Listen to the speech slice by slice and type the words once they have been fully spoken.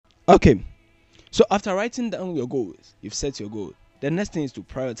Okay. So after writing down your goals, you've set your goal. The next thing is to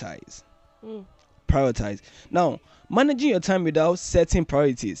prioritize. Mm. Prioritize. Now, managing your time without setting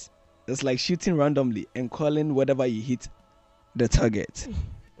priorities is like shooting randomly and calling whatever you hit the target.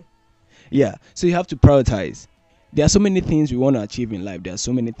 Yeah. So you have to prioritize. There are so many things we want to achieve in life. There are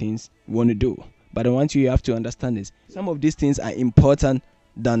so many things we want to do. But I want you have to understand this. Some of these things are important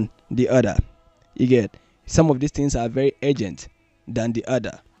than the other. You get, some of these things are very urgent than the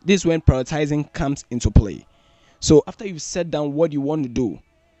other. This is when prioritizing comes into play. So after you've set down what you want to do,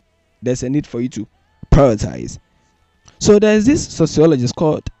 there's a need for you to prioritize. So there's this sociologist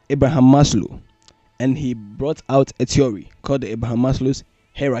called Abraham Maslow, and he brought out a theory called the Abraham Maslow's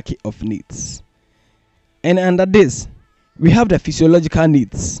hierarchy of needs. And under this, we have the physiological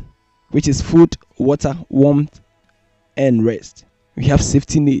needs, which is food, water, warmth, and rest. We have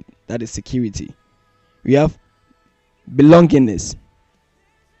safety need, that is security. We have belongingness.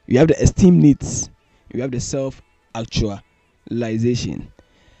 We have the esteem needs. We have the self actualization.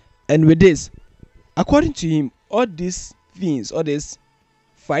 And with this, according to him, all these things, all these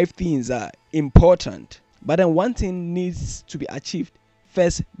 5 things are important. But then one thing needs to be achieved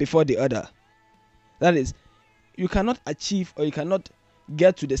first before the other. That is, you cannot achieve or you cannot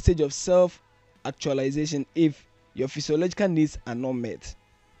get to the stage of self actualization if your physiological needs are not met.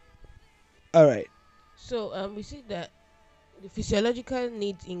 All right. So we see that the physiological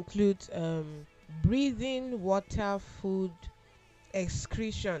needs include breathing, water, food,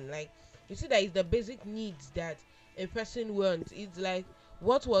 excretion. Like you see that it's the basic needs that a person wants. It's like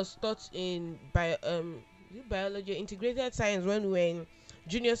what was taught in is it biology, integrated science, when we were in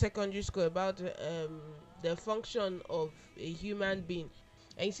junior secondary school, about the function of a human being.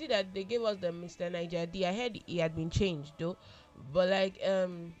 And you see that they gave us the Mr. Niger D. I heard he had been changed though, but like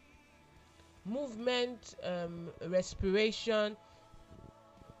movement, respiration,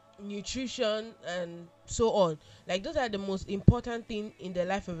 nutrition, and so on. Like those are the most important thing in the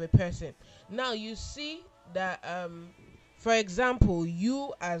life of a person. Now you see that for example,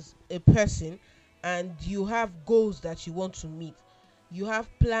 you as a person, and you have goals that you want to meet, you have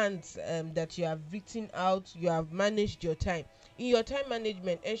plans that you have written out, you have managed your time. In your time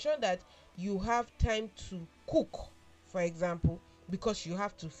management, ensure that you have time to cook, for example, because you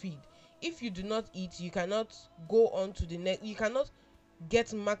have to feed. If you do not eat, you cannot go on to the next, you cannot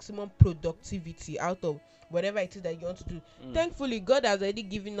get maximum productivity out of whatever it is that you want to do. Thankfully, God has already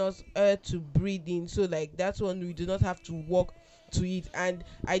given us air to breathe in, so like that's one we do not have to work to it. And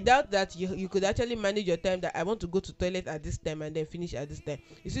I doubt that you could actually manage your time, that I want to go to toilet at this time and then finish at this time.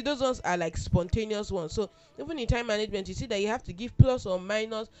 You see, those ones are like spontaneous ones. So even in time management, you see that you have to give plus or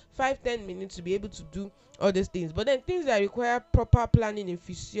minus 5-10 minutes to be able to do all these things. But then things that require proper planning in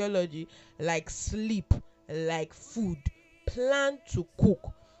physiology, like sleep, like food, plan to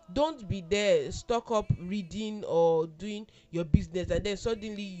cook. Don't be there stuck up reading or doing your business, and then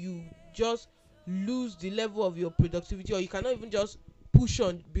suddenly you just lose the level of your productivity, or you cannot even just push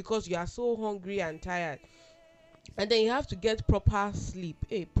on because you are so hungry and tired. And then you have to get proper sleep.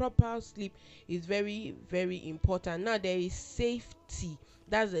 Proper sleep is very very important. Now there is safety.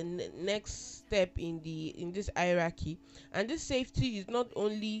 That's the next step in this hierarchy. And this safety is not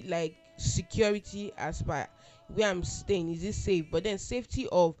only like security, as per where I'm staying, is it safe, but then safety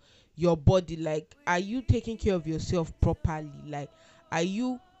of your body. Like, are you taking care of yourself properly? Like, are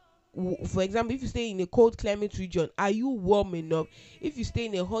you, for example, if you stay in a cold climate region, are you warm enough? If you stay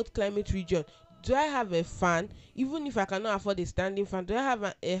in a hot climate region, do I have a fan? Even if I cannot afford a standing fan, do I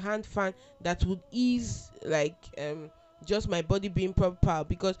have a hand fan that would ease like just my body being proper?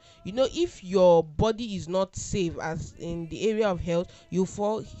 Because if your body is not safe, as in the area of health, you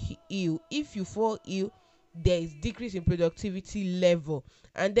fall ill. If you fall ill, there is decrease in productivity level.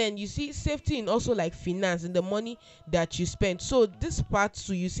 And then you see safety in also like finance, in the money that you spend. So this part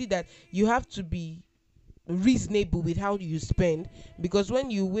too, you see that you have to be reasonable with how you spend, because when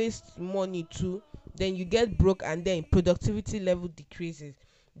you waste money too, then you get broke, and then productivity level decreases.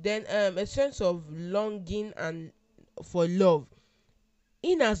 Then a sense of longing and for love.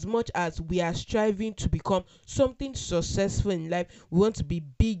 In as much as we are striving to become something successful in life, we want to be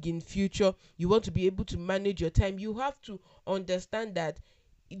big in future, you want to be able to manage your time, you have to understand that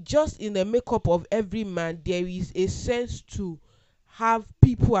just in the makeup of every man, there is a sense to have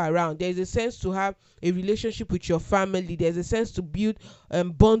people around, there's a sense to have a relationship with your family, there's a sense to build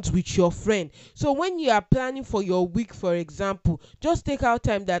bonds with your friend. So when you are planning for your week, for example, just take out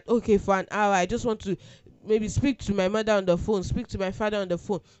time that, okay, for an hour I just want to maybe speak to my mother on the phone, speak to my father on the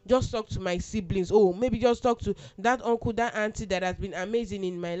phone, just talk to my siblings, oh maybe just talk to that uncle, that auntie that has been amazing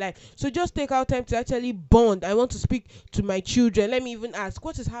in my life. So just take out time to actually bond. I want to speak to my children. Let me even ask,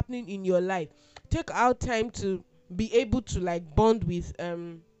 what is happening in your life? Take out time to be able to like bond with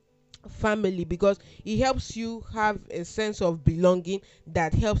family, because it helps you have a sense of belonging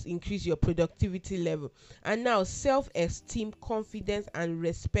that helps increase your productivity level. And now self-esteem, confidence and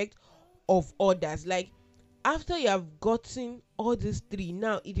respect of others. Like after you have gotten all these three,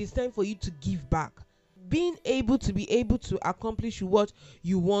 now it is time for you to give back. Being able to be able to accomplish what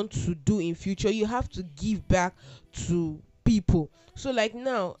you want to do in future, you have to give back to people. So like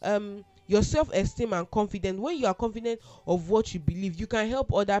now your self-esteem and confidence, when you are confident of what you believe, you can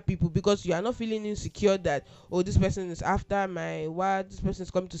help other people, because you are not feeling insecure that, oh this person is after my what, this person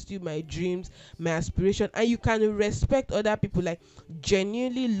is coming to steal my dreams, my aspiration. And you can respect other people, like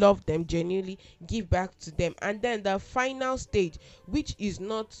genuinely love them, genuinely give back to them. And then the final stage, which is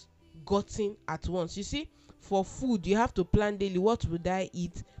not gotten at once. You see, for food you have to plan daily, what would I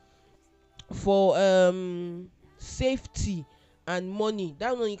eat? For safety and money,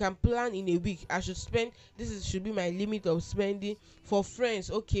 that one you can plan in a week. I should spend should be my limit of spending. For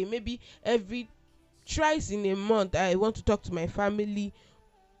friends, okay, maybe every thrice in a month I want to talk to my family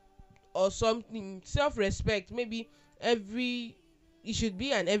or something. Self-respect, maybe every it should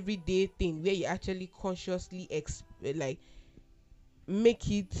be an everyday thing where you actually consciously like make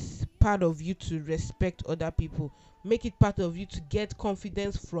it part of you to respect other people, make it part of you to get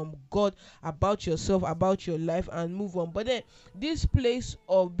confidence from God about yourself, about your life, and move on. But then this place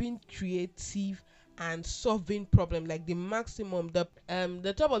of being creative and solving problem, like the maximum,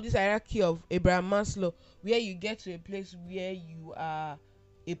 the top of this hierarchy of Abraham Maslow, where you get to a place where you are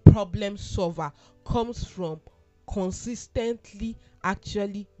a problem solver, comes from consistently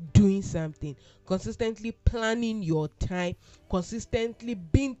actually doing something, consistently planning your time, consistently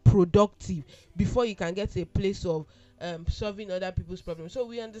being productive before you can get to a place of solving other people's problems. So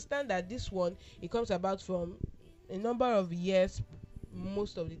we understand that this one, it comes about from a number of years,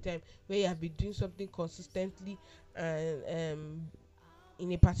 most of the time, where you have been doing something consistently and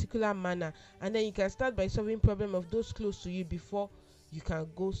in a particular manner, and then you can start by solving problem of those close to you before you can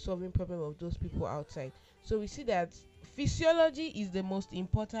go solving problem of those people outside. So we see that physiology is the most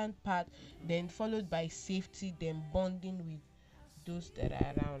important part, then followed by safety, then bonding with those that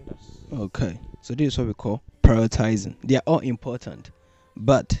are around us. Okay, so this is what we call prioritizing. They are all important,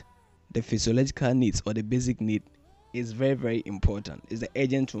 but the physiological needs or the basic need is very, very important. It's the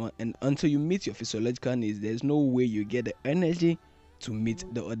urgent one, and until you meet your physiological needs, there's no way you get the energy to meet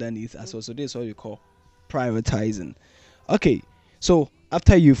the other needs as well. So this is what we call prioritizing. Okay, so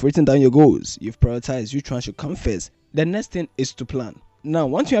after you've written down your goals, you've prioritized, which one should come first. The next thing is to plan. Now,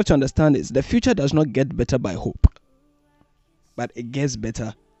 once you have to understand is the future does not get better by hope, but it gets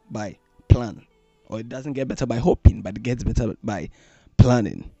better by plan. Or it doesn't get better by hoping, but it gets better by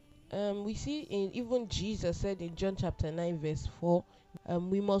planning. We see in even Jesus said in John chapter 9 verse 4,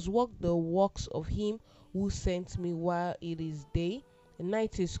 we must walk the works of him who sent me while it is day. The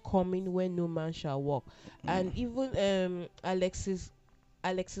night is coming when no man shall walk. And even Alexis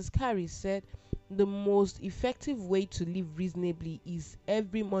Carey said the most effective way to live reasonably is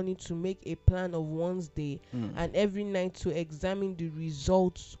every morning to make a plan of one's day and every night to examine the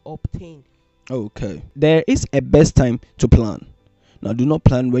results obtained. Okay, there is a best time to plan. Now, do not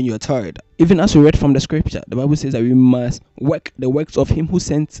plan when you're tired. Even as we read from the scripture, the Bible says that we must work the works of him who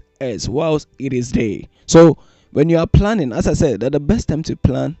sent us whilst it is day. So when you are planning, as I said, that the best time to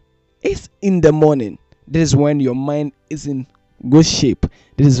plan is in the morning. This is when your mind is in good shape.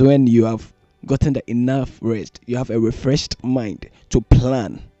 This is when you have gotten the enough rest. You have a refreshed mind to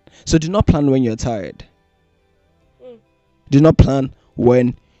plan. So do not plan when you're tired. Do not plan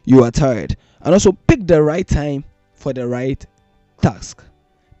when you are tired. And also pick the right time for the right task.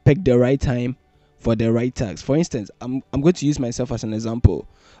 Pick the right time for the right task. For instance, I'm going to use myself as an example.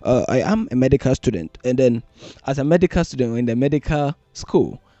 I am a medical student, and then as a medical student in the medical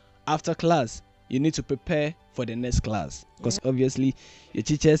school, after class you need to prepare for the next class, because obviously your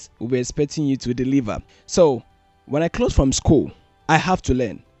teachers will be expecting you to deliver. So when I close from school, I have to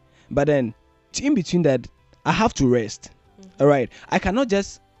learn, but then in between that I have to rest. All right, I cannot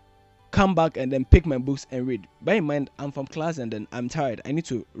just come back and then pick my books and read. Bear in mind, I'm from class and then I'm tired. I need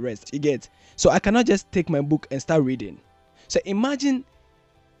to rest. You get? So I cannot just take my book and start reading. So imagine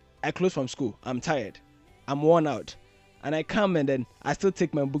I close from school. I'm tired. I'm worn out. And I come and then I still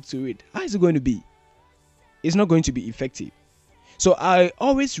take my book to read. How is it going to be? It's not going to be effective. So I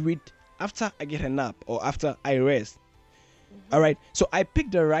always read after I get a nap or after I rest. All right. So I pick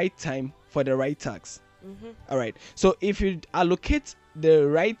the right time for the right task. Mm-hmm. All right. So if you allocate the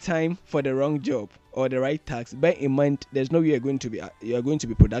right time for the wrong job or the right task, bear in mind there's no way you're going to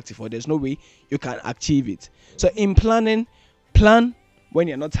be productive, or there's no way you can achieve it. So in planning, plan when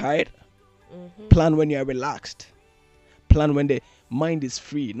you're not tired, Mm-hmm. plan when you're relaxed, plan when the mind is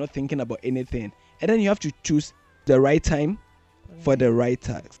free, not thinking about anything, and then you have to choose the right time for the right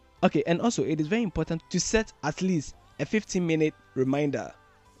task. Okay, and also it is very important to set at least a 15-minute reminder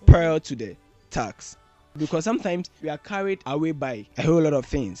prior to the task, because sometimes we are carried away by a whole lot of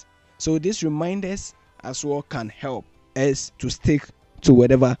things. So these reminders as well can help us to stick to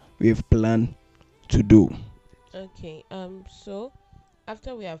whatever we've planned to do. Okay. So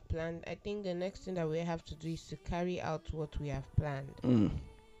after we have planned, I think the next thing that we have to do is to carry out what we have planned.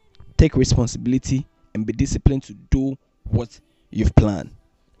 Take responsibility and be disciplined to do what you've planned.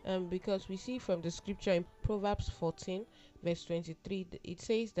 Because we see from the scripture in Proverbs 14, verse 23, it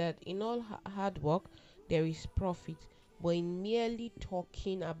says that in all hard work there is profit, but in merely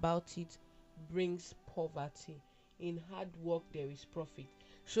talking about it brings poverty. In hard work there is profit.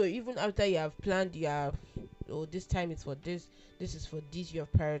 So even after you have planned, you have, oh, this time is for this is for this, you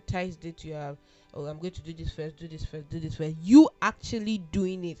have prioritized it, you have, oh, I'm going to do this first, do this first, do this first. You actually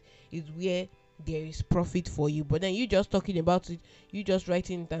doing it is where there is profit for you. But then you just talking about it, you just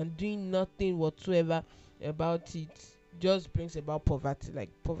writing it and doing nothing whatsoever about it, just brings about poverty, like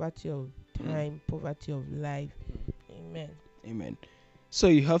poverty of time, poverty of life. Amen. Amen. So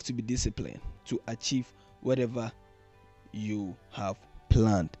you have to be disciplined to achieve whatever you have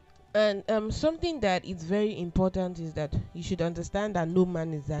planned. And something that is very important is that you should understand that no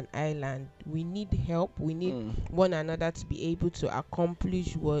man is an island. We need help. We need one another to be able to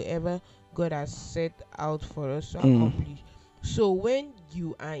accomplish whatever God has set out for us to accomplish. So when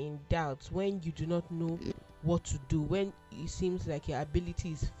you are in doubt, when you do not know what to do, when it seems like your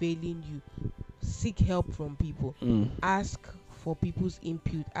ability is failing you, seek help from people. Ask for people's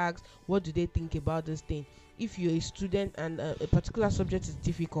input. Ask, what do they think about this thing? If you're a student and a particular subject is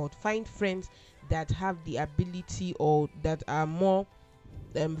difficult, find friends that have the ability or that are more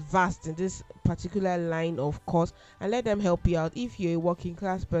vast in this particular line of course, and let them help you out. If you're a working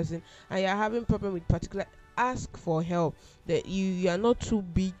class person and you're having problem with particular, ask for help. That you are not too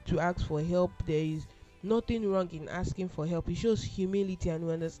big to ask for help. There is nothing wrong in asking for help. It shows humility, and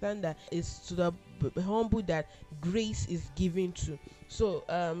we understand that it's to the humble that grace is given to. So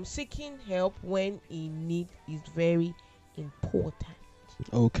seeking help when in need is very important.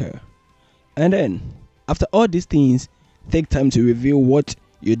 Okay. And then after all these things, take time to review what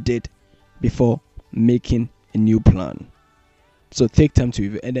you did before making a new plan. So take time to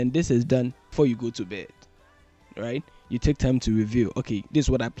review, and then this is done before you go to bed, right? You take time to review. Okay, this is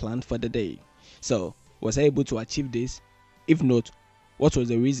what I planned for the day. So was I able to achieve this? If not, what was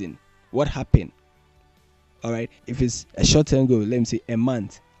the reason? What happened? All right. If it's a short-term goal, let me say a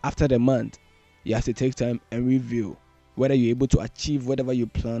month. After the month, you have to take time and review whether you're able to achieve whatever you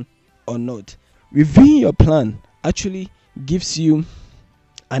plan or not. Reviewing your plan actually gives you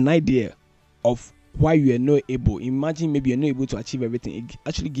an idea of why you are not able. Imagine maybe you're not able to achieve everything. It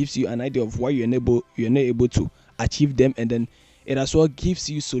actually gives you an idea of why you're not able to achieve them, and then it as well gives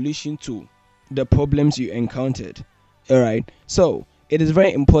you solution to the problems you encountered. All right. So it is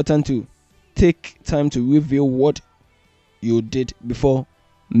very important to take time to review what you did before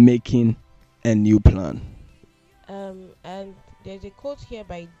making a new plan. And there's a quote here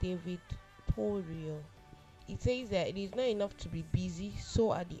by David Porio. It says that it is not enough to be busy,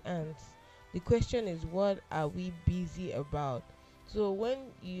 so are the ants. The question is, what are we busy about? So when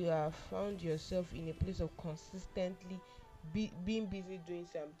you have found yourself in a place of consistently being busy doing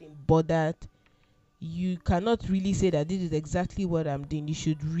something, but that you cannot really say that this is exactly what I'm doing, you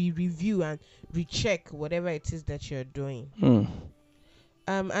should review and recheck whatever it is that you're doing.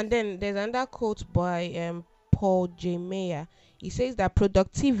 And then there's another quote by Paul J. Mayer. He says that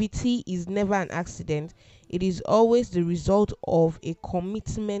productivity is never an accident. It is always the result of a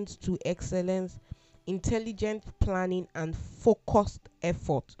commitment to excellence, intelligent planning, and focused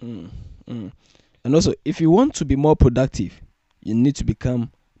effort. And also, if you want to be more productive, you need to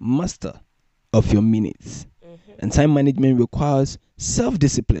become master of your minutes. And time management requires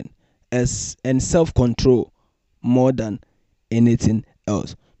self-discipline and self-control more than anything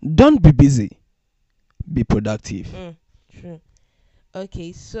else. Don't be busy, be productive. True.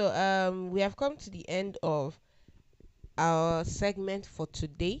 Okay, so we have come to the end of our segment for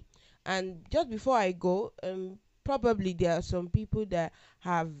today, and just before I go, probably there are some people that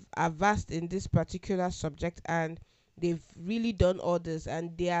are vast in this particular subject, and they've really done all this,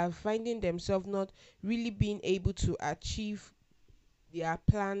 and they are finding themselves not really being able to achieve their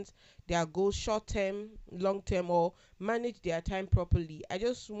plans, their goals, short term, long term, or manage their time properly. I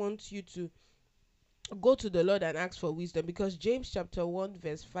just want you to go to the Lord and ask for wisdom, because James chapter 1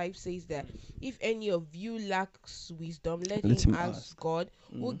 verse 5 says that if any of you lacks wisdom, let Let him him ask ask. God,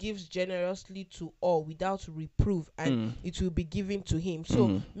 who Mm. gives generously to all without reproof, and Mm. it will be given to him. So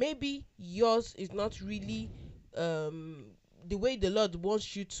Mm. maybe yours is not really um the way the Lord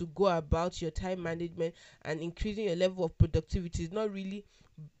wants you to go about your time management and increasing your level of productivity is not really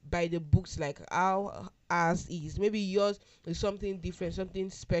by the books like how ours is. Maybe yours is something different, something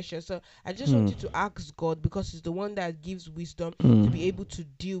special. So I just want Mm. you to ask God, because He's the one that gives wisdom to Mm. be able to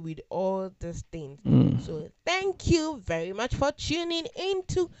deal with all these things. Mm. So thank you very much for tuning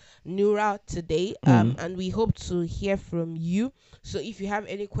into Nura today. Mm. And we hope to hear from you. So if you have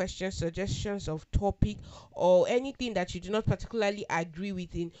any questions, suggestions of topic, or anything that you do not particularly agree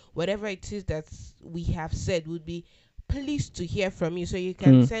with in whatever it is that we have said, would be pleased to hear from you. So you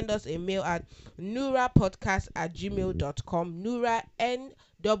can Mm. send us a mail at nurapodcast@gmail.com. Nura,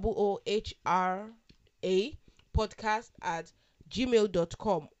 NOOHRA podcast at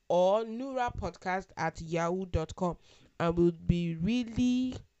gmail.com, or nurapodcast@yahoo.com. And we'll be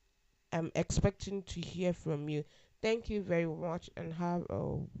really expecting to hear from you. Thank you very much and have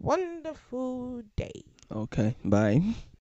a wonderful day. Okay. Bye.